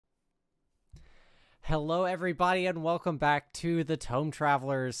Hello, everybody, and welcome back to the Tome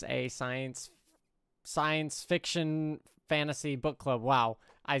Travelers, a science fiction fantasy book club. Wow,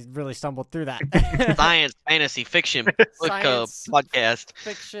 I really stumbled through that. Science, fantasy, fiction book Science, podcast.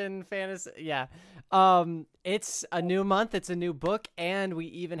 Fiction, fantasy, yeah. It's a new month, it's a new book, and we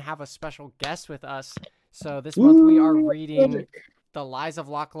even have a special guest with us. So this month we are reading The Lies of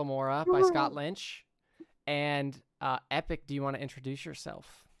Locke, Lamora by Scott Lynch. And Epic, do you want to introduce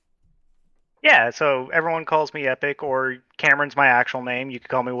yourself? Yeah, so everyone calls me Epic, or Cameron's my actual name. You can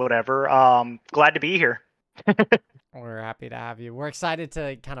call me whatever. Glad to be here. We're happy to have you. We're excited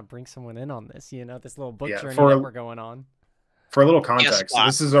to kind of bring someone in on this, this little book journey that we're going on. For a little context, Yes,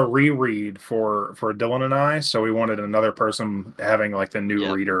 this is a reread for Dylan and I, so we wanted another person having like the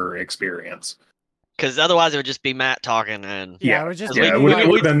new reader experience. Because otherwise it would just be Matt talking and it would just it would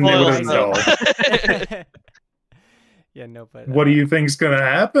have been dull. Yeah, no, but what do you think's gonna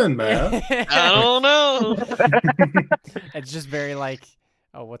happen, man? I don't know. It's just very like,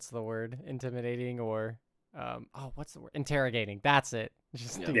 what's the word? Intimidating or what's the word? Interrogating. That's it.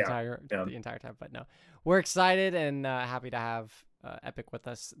 Just the entire time. But no, we're excited and happy to have Epic with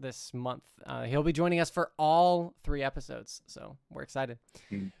us this month. He'll be joining us for all 3 episodes, so we're excited.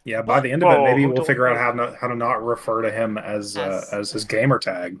 Yeah, by the end of it, maybe we'll figure out how to not refer to him as his gamer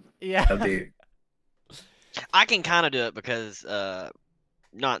tag. Yeah. I can kind of do it because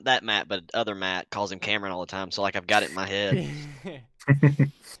not that Matt, but other Matt calls him Cameron all the time. So like I've got it in my head.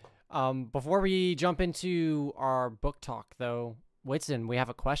 Before we jump into our book talk, though, Whitson, we have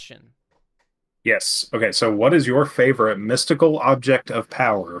a question. Yes. Okay. So, what is your favorite mystical object of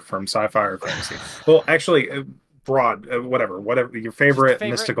power from sci-fi or fantasy? Well, actually, broad, whatever your favorite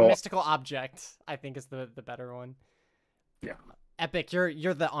mystical object, I think is the better one. Yeah. Epic,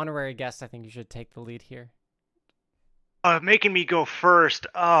 you're the honorary guest. I think you should take the lead here. Making me go first.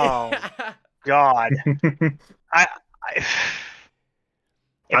 Oh God. I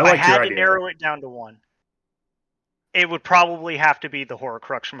had to narrow it down to one, it would probably have to be the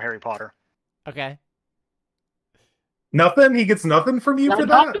Horcrux from Harry Potter. Okay. Nothing? He gets nothing from you for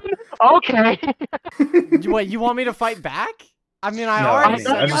that? Okay. What, you want me to fight back? I mean, I already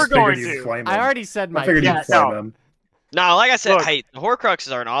said my piece. No, like I said, hey, the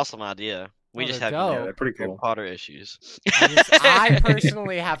Horcruxes are an awesome idea. We just have they're pretty cool. Harry Potter issues. I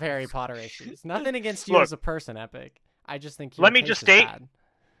personally have Harry Potter issues. Nothing against you as a person, Epic. I just think let me just state,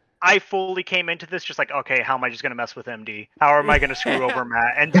 I fully came into this just like, okay, how am I just going to mess with MD? How am I going to screw over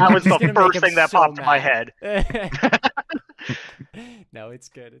Matt? And that was the first thing that popped in my head. No, it's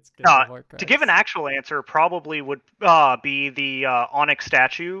good. It's good. To give an actual answer, probably would be the Onyx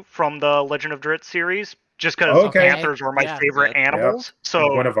statue from the Legend of Drizzt series. Just because panthers were my favorite animals,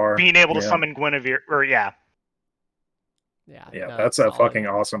 so being able to summon Guinevere, that's a fucking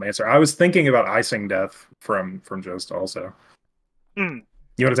awesome answer. I was thinking about Icing Death from Just also. You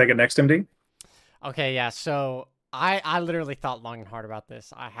want to take it next, MD? Okay, yeah. So I literally thought long and hard about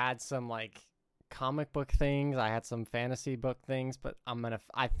this. I had some like comic book things, I had some fantasy book things, but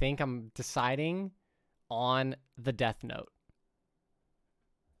I think I'm deciding on the Death Note.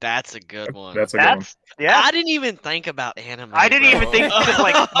 That's a good one. That's a good one. Yeah. I didn't even think about anime. I didn't even think of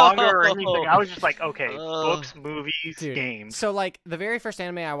like manga or anything. I was just like, okay, books, movies, games. So like the very first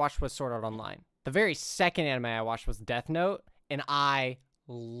anime I watched was Sword Art Online. The very second anime I watched was Death Note, and I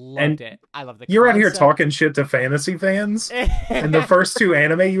loved it. I love the You're out here talking shit to fantasy fans, and the first 2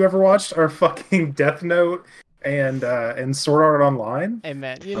 anime you ever watched are fucking Death Note and Sword Art Online. Hey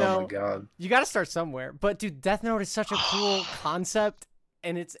man, oh my God, you got to start somewhere. But dude, Death Note is such a cool concept.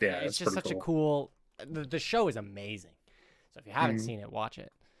 And it's just such a cool. The show is amazing. So if you haven't seen it, watch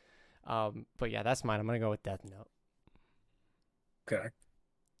it. But yeah, that's mine. I'm gonna go with Death Note. Okay.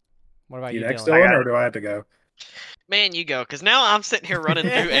 What about you next, Dylan? Or do I have to go? Man, you go, because now I'm sitting here running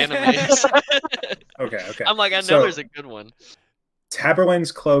through animes. Okay. I'm like, I know there's a good one.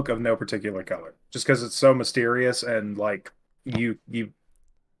 Taborlin's Cloak of No Particular Color, just because it's so mysterious and like it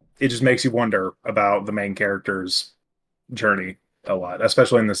just makes you wonder about the main character's journey a lot,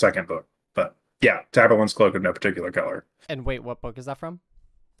 especially in the second book. But yeah, Taborlin's Cloak of No Particular Color. And wait, what book is that from?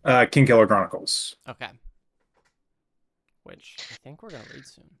 King Killer Chronicles. Okay. Which I think we're gonna read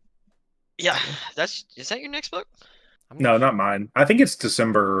soon. Yeah, is that your next book? No, not mine. I think it's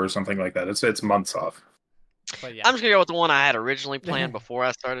December or something like that. It's months off. But yeah. I'm just gonna go with the one I had originally planned before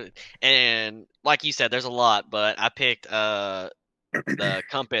I started. And like you said, there's a lot, but I picked the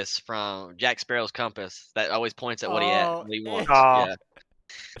compass from Jack Sparrow's compass that always points at what he wants. Yeah.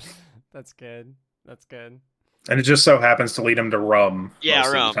 That's good. And it just so happens to lead him to rum. Yeah,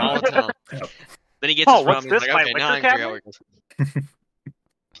 rum all the time. Yep. Then he gets his rum. What's this? He's like, okay, now I can figure out what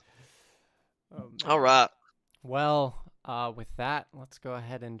All right. Well, with that, let's go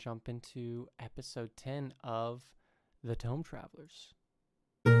ahead and jump into episode 10 of The Tome Travelers.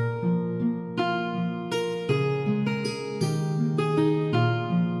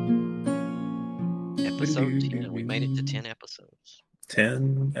 Episode 10. We made it to 10 episodes.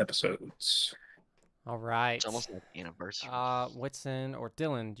 10 episodes. All right. It's almost like anniversary. Whitson or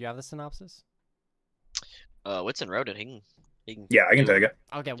Dylan, do you have the synopsis? Whitson wrote it. He can yeah, I can take it.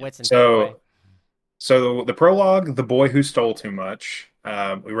 Okay, Whitson. So the prologue, The Boy Who Stole Too Much.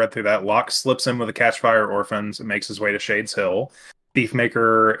 We read through that. Locke slips in with the Catchfire orphans and makes his way to Shades Hill.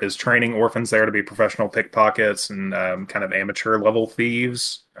 Thiefmaker is training orphans there to be professional pickpockets and kind of amateur level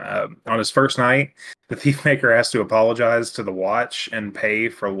thieves. On his first night, the Thiefmaker has to apologize to the Watch and pay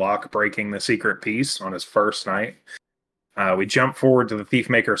for Locke breaking the secret piece on his first night. We jump forward to the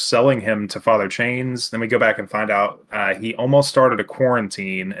Thiefmaker selling him to Father Chains. Then we go back and find out he almost started a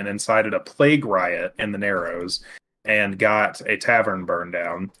quarantine and incited a plague riot in the Narrows and got a tavern burned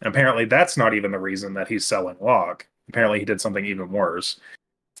down. Apparently, that's not even the reason that he's selling Locke. Apparently, he did something even worse.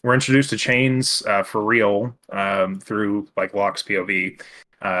 We're introduced to Chains for real through like Locke's POV.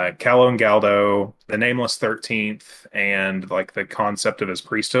 Callo and Galdo, the Nameless 13th, and like the concept of his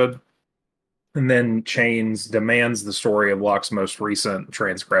priesthood. And then Chains demands the story of Locke's most recent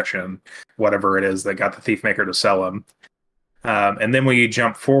transgression, whatever it is that got the Thiefmaker to sell him. And then we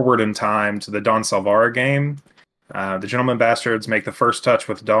jump forward in time to the Don Salvara game. The Gentleman Bastards make the first touch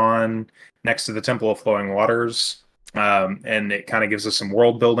with Don next to the Temple of Flowing Waters. And it kind of gives us some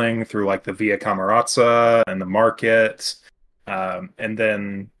world building through like the Via Camarazza and the market. And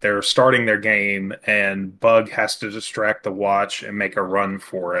then they're starting their game, and Bug has to distract the Watch and make a run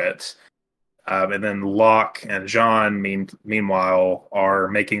for it. And then Locke and John, meanwhile, are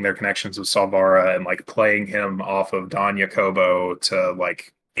making their connections with Salvara and like playing him off of Don Jacobo to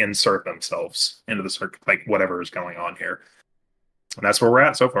like insert themselves into the circuit, like whatever is going on here. And that's where we're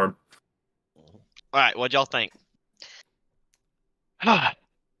at so far. All right, what'd y'all think? All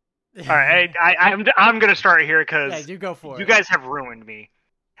right, I'm gonna start here because you go for it. You guys have ruined me.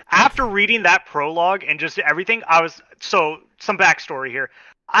 After reading that prologue and just everything, some backstory here.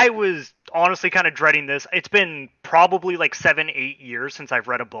 I was honestly kind of dreading this. It's been probably like 7-8 years since I've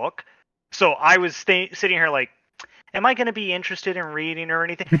read a book, so I was sitting here like, am I going to be interested in reading or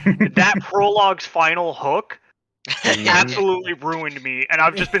anything? That prologue's final hook absolutely ruined me, and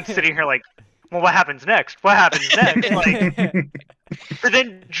I've just been sitting here like, well, what happens next? What happens next? Like, to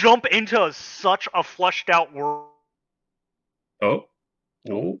then jump into such a fleshed out world.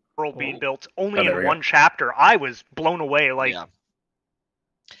 World being built only in one chapter. I was blown away. Like,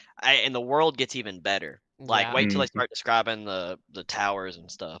 and the world gets even better. Like, wait till they start describing the towers and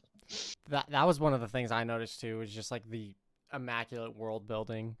stuff. That was one of the things I noticed too. Was just like the immaculate world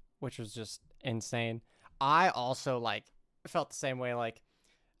building, which was just insane. I also like felt the same way. Like,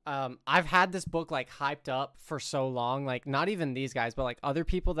 I've had this book like hyped up for so long. Like, not even these guys, but like other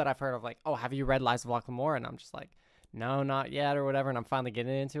people that I've heard of. Like, oh, have you read Lies of Lamora? And I'm just like, no, not yet, or whatever. And I'm finally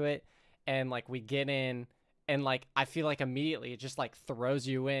getting into it, and like we get in. And, like, I feel like immediately it just, like, throws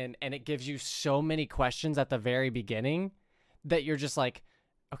you in, and it gives you so many questions at the very beginning that you're just like,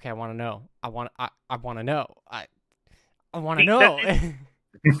 okay, I want to know. I want to know. I want to know.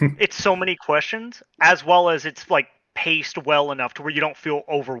 It's so many questions, as well as it's, like, paced well enough to where you don't feel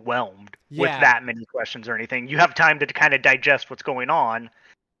overwhelmed with that many questions or anything. You have time to kind of digest what's going on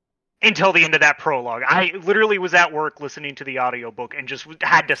until the end of that prologue. I literally was at work listening to the audiobook and just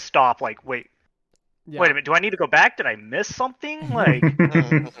had to stop, like, wait a minute, do I need to go back? Did I miss something? Like,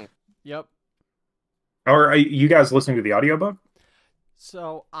 Yep. Are you guys listening to the audiobook?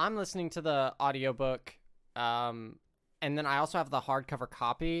 So I'm listening to the audiobook, and then I also have the hardcover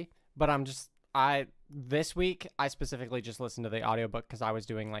copy, but this week I specifically just listened to the audiobook because I was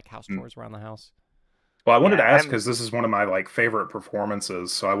doing like house chores around the house. Well, I wanted to ask because this is one of my like favorite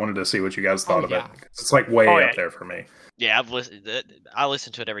performances, so I wanted to see what you guys thought of it. It's like way up there for me. Yeah, I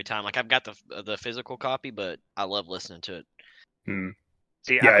listen to it every time. Like, I've got the physical copy, but I love listening to it.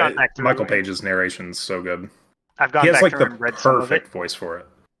 See, I've gone back through Michael Page's narration's so good. I've gone back through and read some of it. He has like the perfect voice for it.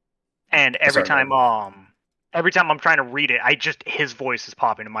 And every time I'm trying to read it, his voice is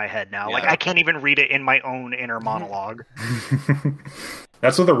popping in my head now. Yeah. Like, I can't even read it in my own inner monologue.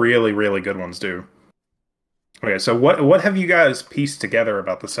 That's what the really, really good ones do. Okay, so what have you guys pieced together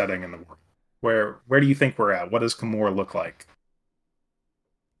about the setting and the world? Where do you think we're at? What does Camorra look like?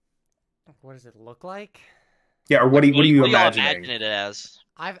 What does it look like? Yeah, or what do you imagine it as?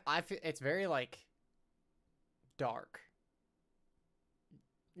 I feel it's very like dark.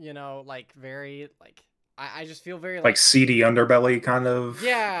 You know, like very like I just feel very like seedy underbelly kind of.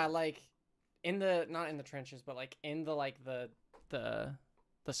 Yeah, like in the not in the trenches, but like in the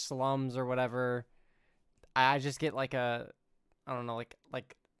the slums or whatever. I just get like a, I don't know,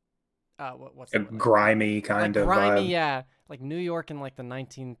 what's a grimy kind of grimy, vibe. Yeah, like New York in like the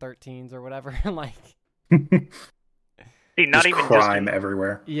 1913s or whatever, like. Not just even crime just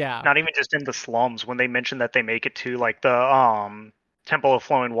everywhere. Yeah. Not even just in the slums. When they mention that they make it to like the Temple of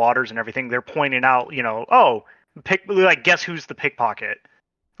Flowing Waters and everything, they're pointing out, guess who's the pickpocket?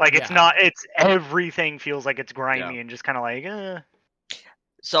 Like it's not. It's everything feels like it's grimy and just kind of like.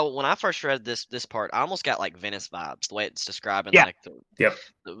 So when I first read this part, I almost got like Venice vibes, the way it's describing like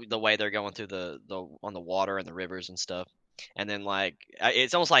the way they're going through the on the water and the rivers and stuff. And then like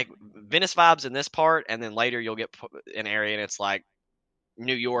it's almost like Venice vibes in this part, and then later you'll get an area and it's like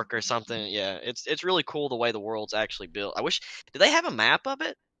New York or something. Yeah, it's really cool the way the world's actually built. I wish, do they have a map of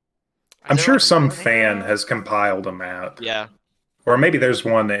it? I'm sure some fan has compiled a map. Yeah. Or maybe there's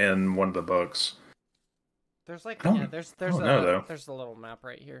one in one of the books. There's like there's a little map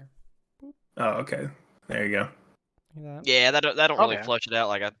right here. Oh, okay. There you go. Yeah, that don't really flush it out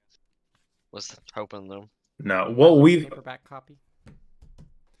like I was hoping though. No, well, paperback copy.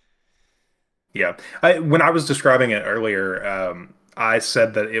 Yeah, when I was describing it earlier, I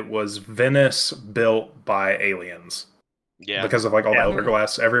said that it was Venice built by aliens. Yeah, because of like all the Elder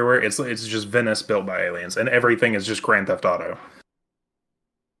Glass everywhere. It's just Venice built by aliens, and everything is just Grand Theft Auto.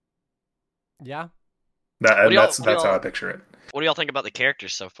 Yeah, that's how I picture it. What do y'all think about the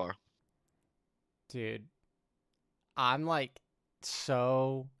characters so far? Dude, I'm like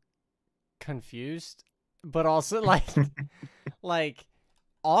so confused, but also like like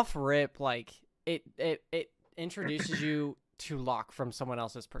off rip, like it introduces you to Locke from someone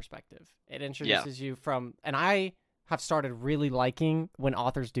else's perspective. It introduces you from, and I have started really liking when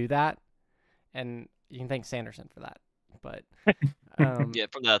authors do that, and you can thank Sanderson for that. But from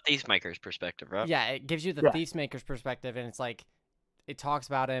the Thiefmaker's perspective, right? Yeah, it gives you the Thiefmaker's perspective, and it's like it talks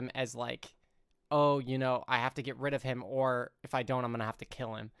about him as like, oh, I have to get rid of him, or if I don't, I'm gonna have to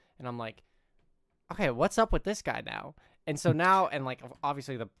kill him. And I'm like, okay, what's up with this guy now? And so now, and like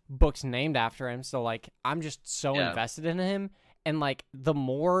obviously the book's named after him, so like I'm just so invested in him, and like the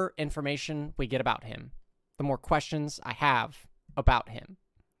more information we get about him, the more questions I have about him.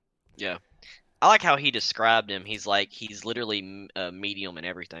 Yeah. I like how he described him. He's literally a medium in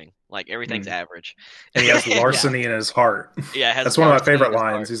everything. Like everything's average. And he has larceny in his heart. Yeah, that's one of my favorite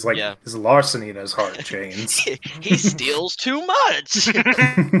lines. He's like, his larceny in his heart, Chains. He steals too much.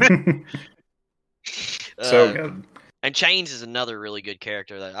 So good. And Chains is another really good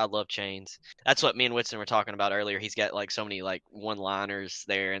character. That I love Chains. That's what me and Whitson were talking about earlier. He's got like so many like one-liners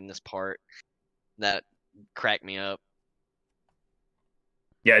there in this part that crack me up.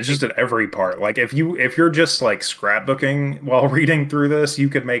 Yeah, it's just at every part. Like if you're just like scrapbooking while reading through this, you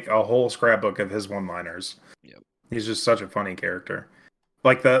could make a whole scrapbook of his one-liners. Yep. He's just such a funny character.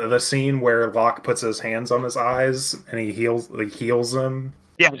 Like the scene where Locke puts his hands on his eyes and he heals them.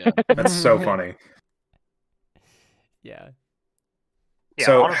 Yeah. That's so funny. Yeah. Yeah,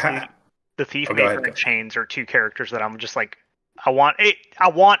 so honestly, the Thiefmaker and Chains are two characters that I'm just like, I want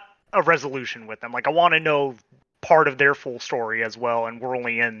a resolution with them. Like I want to know part of their full story as well, and we're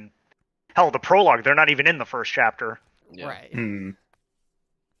only in the prologue. They're not even in the first chapter. Yeah. Right.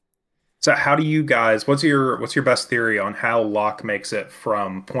 So how do you guys, what's your best theory on how Locke makes it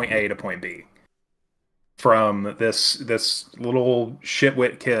from point A to point B? From this little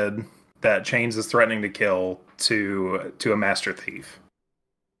shitwit kid that Chains is threatening to kill to a master thief.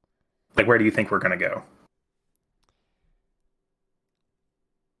 Like where do you think we're gonna go?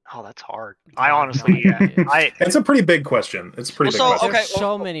 Oh, that's hard. I honestly, it's a pretty big question. It's a pretty big question. There's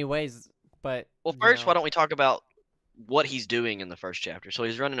so many ways, but first, why don't we talk about what he's doing in the first chapter? So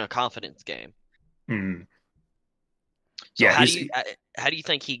he's running a confidence game. So how do you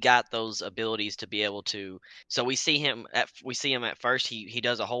think he got those abilities to be able to? So we see him at first. He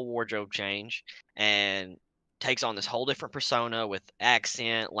does a whole wardrobe change and takes on this whole different persona with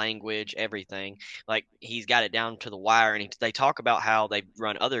accent, language, everything. Like he's got it down to the wire, and they talk about how they've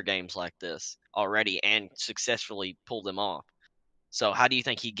run other games like this already and successfully pulled them off. So how do you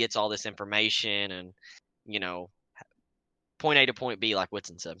think he gets all this information and, point A to point B, like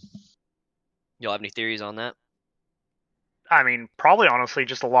Whitson said? Y'all have any theories on that? I mean, probably honestly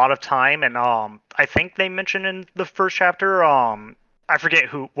just a lot of time, and I think they mentioned in the first chapter, I forget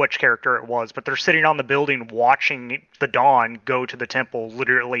which character it was, but they're sitting on the building watching the Dawn go to the temple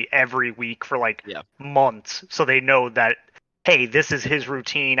literally every week for months, so they know that, hey, this is his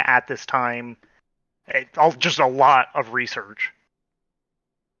routine at this time. Just a lot of research.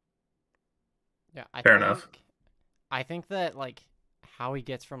 Yeah, Fair enough. I think that how he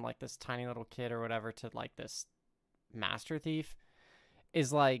gets from like this tiny little kid or whatever to like this master thief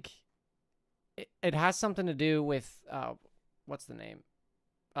is like it has something to do with what's the name?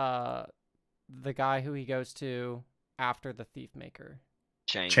 The guy who he goes to after the thief maker.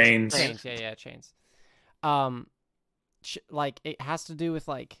 Chains. Yeah, Chains. Like it has to do with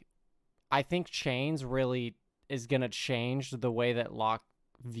like I think Chains really is gonna change the way that Locke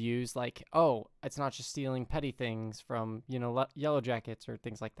views like, oh, it's not just stealing petty things from, you know, Yellow Jackets or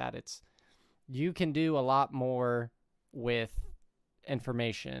things like that. It's you can do a lot more with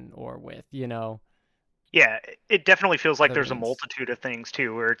information or with, you know. Yeah, it definitely feels like there's a multitude of things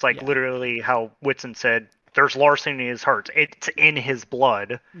too, where it's like literally how Whitson said, there's larceny in his heart. It's in his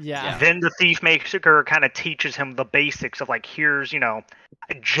blood. Yeah. Then the thief maker kind of teaches him the basics of like, here's, you know,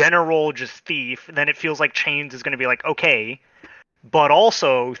 a general just thief. Then it feels like Chains is going to be like, okay, but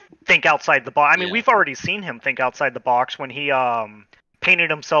also think outside the box. I mean, we've already seen him think outside the box when he painted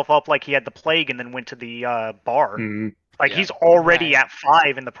himself up like he had the plague and then went to the bar. Mm-hmm. Like he's already at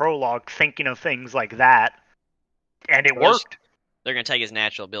 5 in the prologue thinking of things like that. And it worked. They're going to take his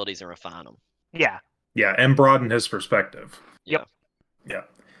natural abilities and refine them. Yeah. Yeah, and broaden his perspective. Yep. Yeah.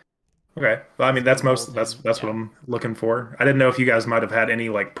 Okay. Well, I mean, that's what I'm looking for. I didn't know if you guys might have had any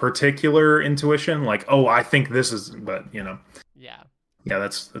like particular intuition, like, oh, I think this is, but you know. Yeah. Yeah,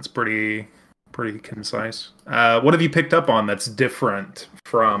 that's pretty concise. What have you picked up on that's different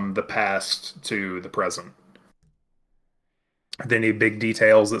from the past to the present? Are there any big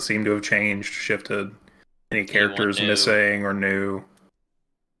details that seem to have changed, shifted? Any characters missing or new?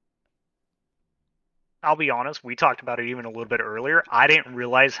 I'll be honest, we talked about it even a little bit earlier. I didn't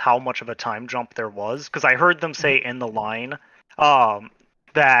realize how much of a time jump there was, because I heard them say in the line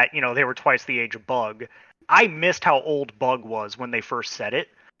that, you know, they were twice the age of Bug. I missed how old Bug was when they first said it.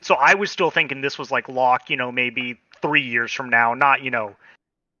 So I was still thinking this was like Locke, you know, maybe 3 years from now, not, you know,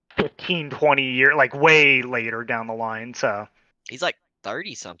 15, 20 years, like way later down the line. So he's like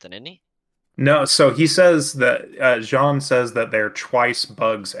 30-something, isn't he? No, so he says that Jean says that they're twice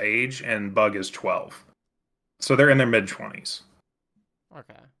Bug's age, and Bug is 12. So they're in their mid-20s.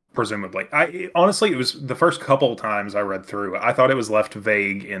 Okay. Presumably. Honestly, it was the first couple times I read through, I thought it was left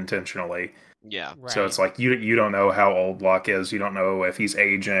vague intentionally. Yeah. Right. So it's like, you don't know how old Locke is, you don't know if he's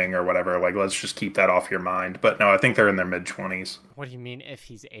aging or whatever, like, let's just keep that off your mind. But no, I think they're in their mid-20s. What do you mean, if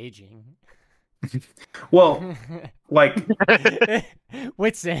he's aging? Well, like...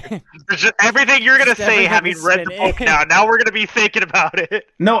 Whitson. Everything you're going to say, having read the book now we're going to be thinking about it.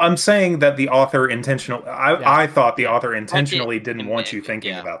 No, I'm saying that the author I thought the author intentionally didn't want you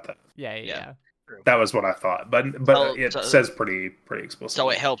thinking about that. Yeah. That was what I thought, but it says pretty explicitly. So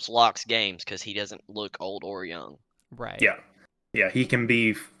it helps Locke's games because he doesn't look old or young. Right. Yeah. He can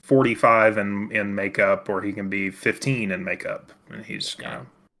be 45 in makeup, or he can be 15 in makeup, and he's kind of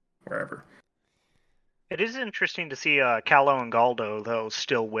wherever. It is interesting to see Callow and Galdo though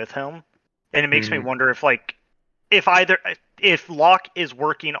still with him, and it makes me wonder if Locke is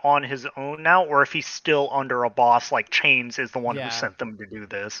working on his own now, or if he's still under a boss like Chains is the one who sent them to do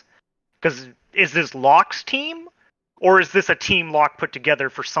this. Because is this Locke's team, or is this a team Locke put together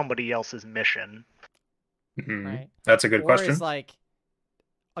for somebody else's mission? Mm-hmm. Right. That's a good question. Is like,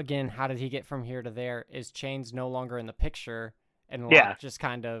 again, how did he get from here to there? Is Chains no longer in the picture, and Locke just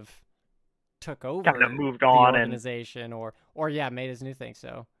kind of took over, kind of moved on, the organization, or made his new thing.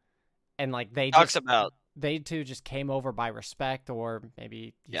 So, and like they two just came over by respect, or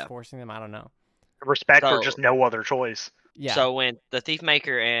maybe he's forcing them. I don't know. Respect or just no other choice. Yeah. So when the Thief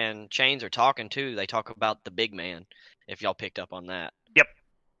Maker and Chains are talking too, they talk about the big man. If y'all picked up on that. Yep.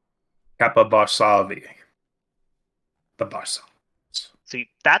 Kappa Barsavi. The Barsa. See,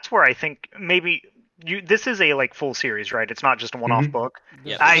 that's where I think maybe this is a like full series, right? It's not just a one-off book.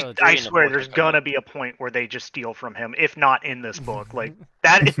 Yeah, I swear there's gonna be a point where they just steal from him, if not in this book. Like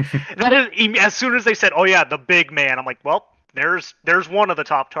that is as soon as they said, "Oh yeah, the big man," I'm like, well, there's one of the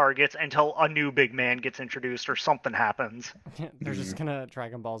top targets until a new big man gets introduced or something happens. They're just gonna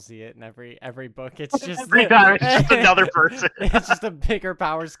Dragon Ball Z it in every book. It's just every time it's just another person. It's just a bigger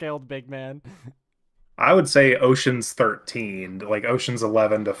power scaled big man. I would say Ocean's 13, like Ocean's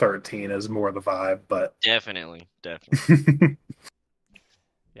 11 to 13 is more the vibe, but definitely.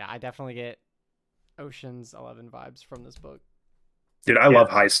 Yeah, I definitely get Ocean's 11 vibes from this book. Dude, I love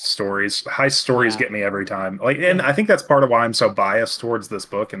heist stories. Heist stories get me every time. Like, and I think that's part of why I'm so biased towards this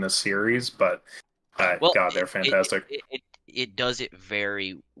book and this series. But God, they're fantastic. It does it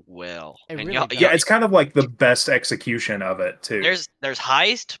very well. It's kind of like the best execution of it too. There's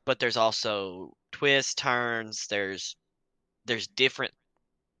heist, but there's also twists, turns. There's different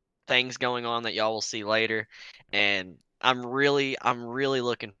things going on that y'all will see later, and I'm really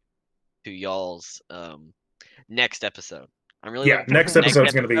looking to y'all's next episode. I'm really looking next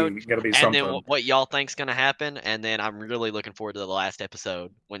episode's gonna be and something. then what y'all think's gonna happen, and then I'm really looking forward to the last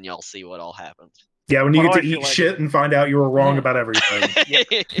episode when y'all see what all happens. Yeah, when you get to eat shit and find out you were wrong about everything.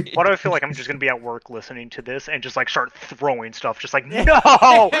 Why do I feel like I'm just gonna be at work listening to this and just like start throwing stuff, just like no,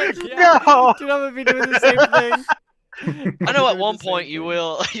 no, dude, I'm gonna be doing the same thing. I know at one point you'll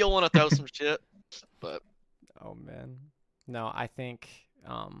want to throw some shit, but oh man, no, I think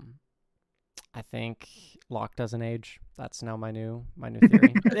Locke doesn't age. That's now my new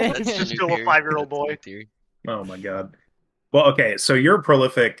theory. That's just still a 5-year-old boy. Oh my god. Well, okay, so you're a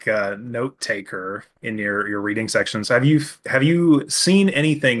prolific note taker in your reading sections. Have you seen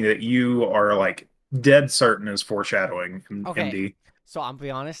anything that you are like dead certain is foreshadowing in MD? So I'll be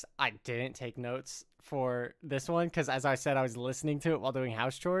honest, I didn't take notes for this one because, as I said, I was listening to it while doing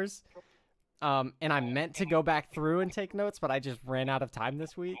house chores. And I meant to go back through and take notes, but I just ran out of time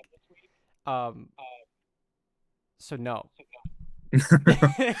this week. So no.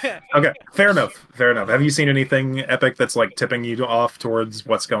 Okay, fair enough. Have you seen anything epic that's like tipping you off towards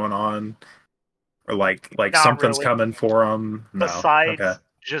what's going on, or like something's really coming for them? No. Besides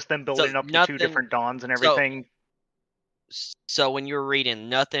just them building up to 2 different dawns and everything. So when you were reading,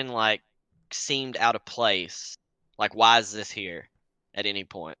 nothing like seemed out of place. Like, why is this here? At any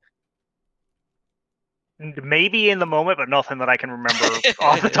point. Maybe in the moment, but nothing that I can remember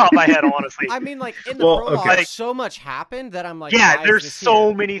off the top of my head, honestly. I mean, like, in the prologue, so much happened that I'm like, yeah, there's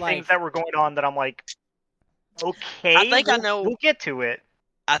so many things that were going on that I'm like, okay, I know. We'll get to it.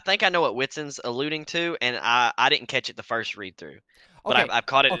 I think I know what Whitson's alluding to, and I didn't catch it the first read through. But I've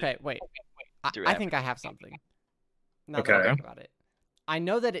caught it. Okay, wait. I think I have something. Now that I think about it. I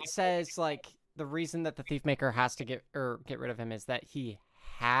know that it says, like, the reason that the Thief Maker has to get rid of him is that he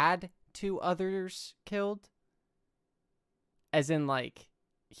had 2 others killed, as in like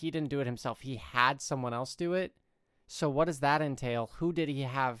he didn't do it himself, he had someone else do it. So what does that entail? Who did he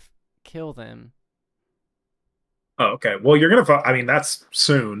have kill them? Oh, okay, well, you're gonna I mean, that's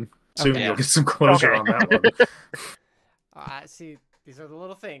soon you'll get some closure on that one. See, these are the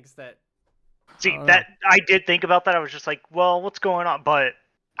little things that I did think about that. I was just like, well, what's going on? But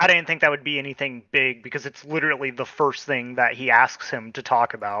I didn't think that would be anything big because it's literally the first thing that he asks him to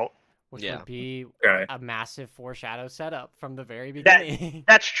talk about. Which would be a massive foreshadow setup from the very beginning.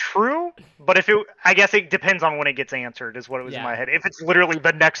 That's true, but I guess it depends on when it gets answered, is what it was in my head. If it's literally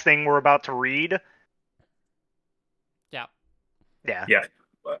the next thing we're about to read. Yeah.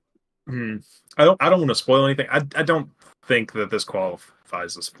 I don't want to spoil anything. I don't think that this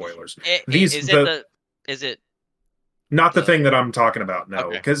qualifies as spoilers. Is it not the thing that I'm talking about, no.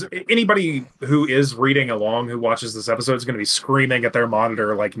 Because anybody who is reading along who watches this episode is going to be screaming at their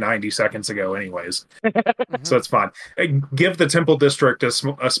monitor like 90 seconds ago anyways. So it's fine. Give the Temple District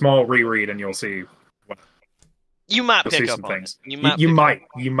a small reread and you'll see. You might pick up on it. You might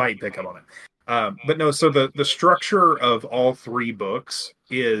pick up on it. But no, so the structure of all 3 books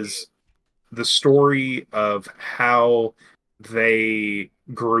is the story of how they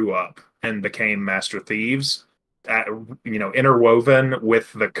grew up and became master thieves. Interwoven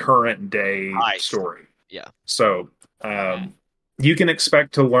with the current day story. Yeah. So you can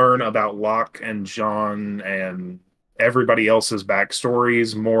expect to learn about Locke and John and everybody else's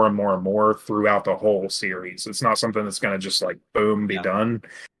backstories more and more and more throughout the whole series. It's not something that's going to just like boom be done.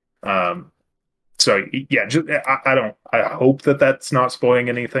 So yeah, I hope that that's not spoiling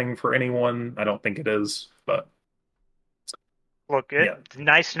anything for anyone. I don't think it is, but. Look, it's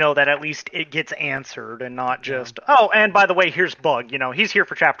nice to know that at least it gets answered and not just, oh, and by the way, here's Bug. He's here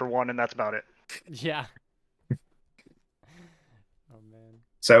for chapter 1 and that's about it. Yeah. Oh man.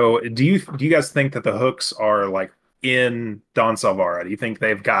 So do you guys think that the hooks are like in Don Salvara? Do you think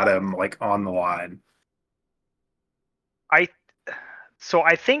they've got him like on the line? I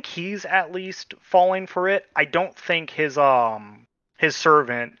think he's at least falling for it. I don't think his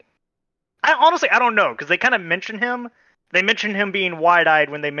servant. I don't know, because they kind of mention him. They mentioned him being wide-eyed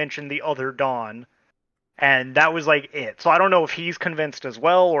when they mentioned the other Dawn, and that was like it. So I don't know if he's convinced as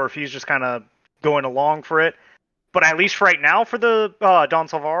well, or if he's just kind of going along for it. But at least right now, for the Don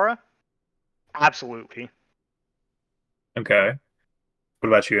Salvara, absolutely. Okay. What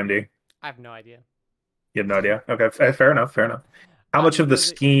about you, MD? I have no idea. You have no idea? Okay, fair enough. How much of the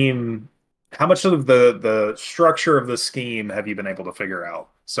scheme, how much of the structure of the scheme have you been able to figure out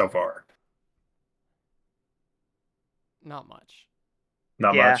so far? Not much.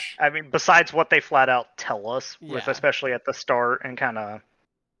 Not much. I mean, besides what they flat out tell us, with especially at the start and kind of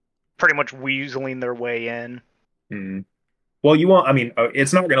pretty much weaseling their way in. Well, you won't. I mean,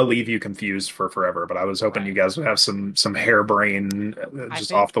 it's not going to leave you confused for forever. But I was hoping Right. you guys would have some harebrained,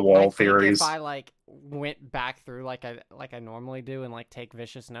 just off the wall theories. If I like went back through like I normally do and like take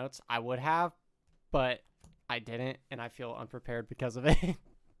vicious notes, I would have, but I didn't, and I feel unprepared because of it.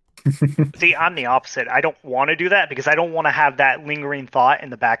 See, I'm the opposite. I don't want to do that because I don't want to have that lingering thought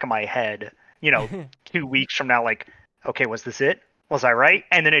in the back of my head. 2 weeks from now, like, okay, was this it? Was I right?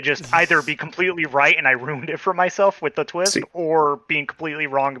 And then it just either be completely right and I ruined it for myself with the twist, or being completely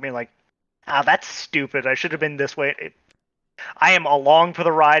wrong and being like, that's stupid. I should have been this way. I am along for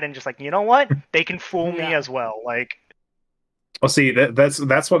the ride and just like, you know what? They can fool me as well. Like, well, see,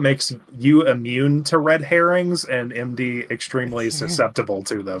 that's what makes you immune to red herrings and MD extremely susceptible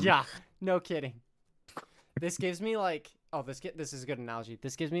to them. Yeah, no kidding. This gives me like, this is a good analogy.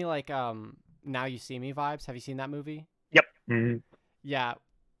 This gives me like Now You See Me vibes. Have you seen that movie? Yep. Mm-hmm. Yeah,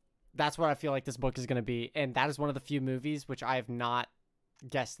 that's what I feel like this book is going to be, and that is one of the few movies which I have not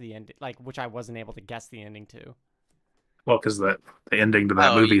guessed the ending, like which I wasn't able to guess the ending to. Well, because the ending to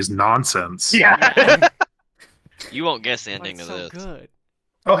that movie is nonsense. Yeah. You won't guess the ending to so this. Good.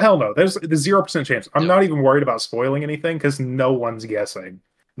 Oh hell no! There's 0% chance. I'm not even worried about spoiling anything because no one's guessing.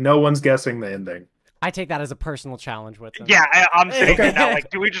 No one's guessing the ending. I take that as a personal challenge with them. Yeah, I'm saying that now.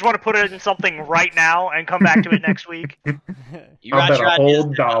 Like, do we just want to put it in something right now and come back to it next week? I'll bet a whole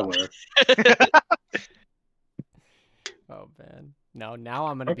 $1. Oh man, no! Now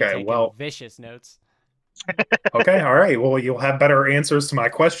I'm gonna be taking vicious notes. Okay, all right. Well, you'll have better answers to my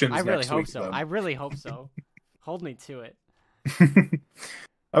questions. I really next hope week, so. Then. I really hope so. Hold me to it.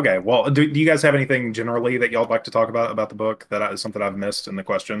 Okay. Well, do you guys have anything generally that y'all like to talk about the book that is something I've missed in the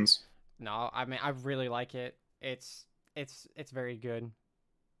questions? No, I mean I really like it. It's very good,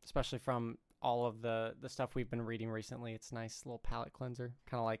 especially from all of the stuff we've been reading recently. It's a nice little palate cleanser,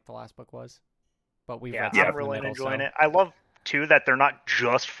 kind of like the last book was. But we've read I'm really enjoying it. I love too that they're not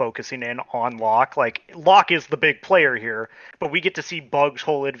just focusing in on Locke. Like, Locke is the big player here, but we get to see Bug's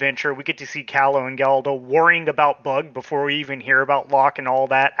whole adventure. We get to see Callow and Galdo worrying about Bug before we even hear about Locke and all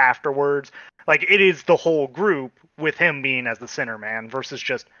that afterwards. Like, it is the whole group with him being as the center man versus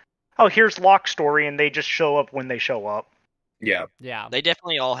just, oh, here's Locke's story and they just show up when they show up. Yeah. Yeah. They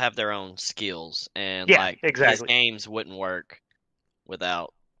definitely all have their own skills, and exactly. His games wouldn't work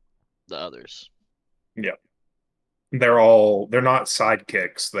without the others. Yeah. They're not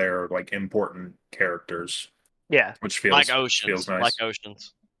sidekicks, they're like important characters. Yeah. Which feels like Oceans. Feels nice. Like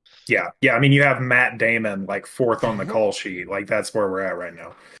Oceans. Yeah. Yeah, I mean you have Matt Damon like fourth on the call sheet. Like that's where we're at right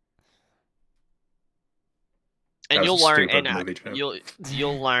now. And you'll learn, and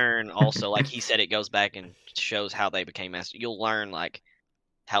you'll learn also, like he said, it goes back and shows how they became master. You'll learn like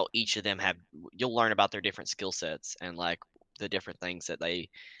how each of them you'll learn about their different skill sets and like the different things that they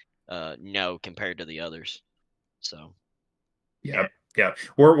know compared to the others. So yeah,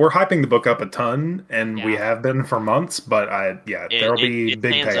 we're hyping the book up a ton, and we have been for months. But there'll be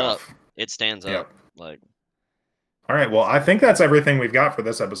big payoff. It stands up. Like, all right. Well, I think that's everything we've got for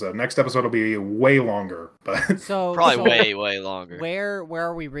this episode. Next episode will be way longer, but probably way longer. Where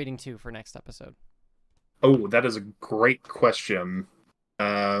are we reading to for next episode? Oh, that is a great question.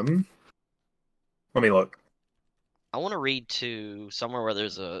 Let me look. I want to read to somewhere where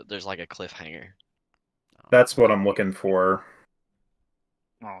there's like a cliffhanger. That's what I'm looking for.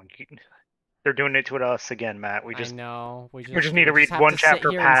 Oh, they're doing it to us again, Matt. We just need to read one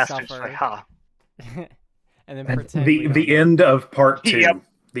chapter past and just like, and then pretend the end of part 2. Yep.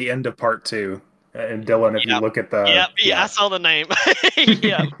 The end of part 2. And Dylan, if you look at the I saw the name.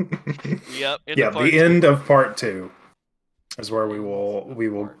 Yep. The end of part 2 is where we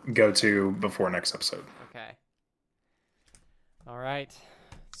will go to before next episode. Okay. All right.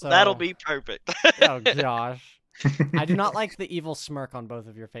 So that'll be perfect. Oh gosh. I do not like the evil smirk on both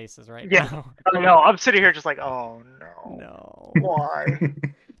of your faces right now. I know. I'm sitting here just like, oh no. No. Why?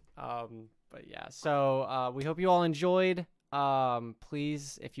 But yeah. So we hope you all enjoyed.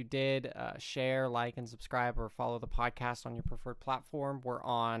 Please, if you did, share, like, and subscribe, or follow the podcast on your preferred platform. We're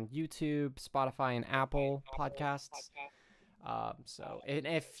on YouTube, Spotify, and Apple Podcasts. And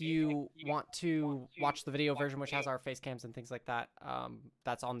if you want to watch the video version, which has our face cams and things like that,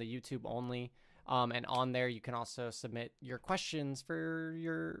 that's on the YouTube only. And on there, you can also submit your questions for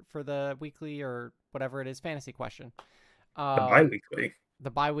the weekly or whatever it is, fantasy question. The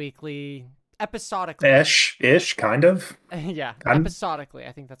bi-weekly, episodically. Ish, kind of. Yeah, episodically.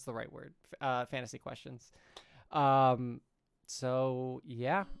 I think that's the right word. Fantasy questions. So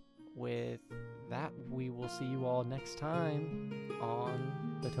yeah. With that, we will see you all next time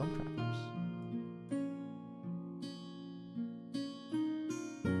on the Tome Travelers.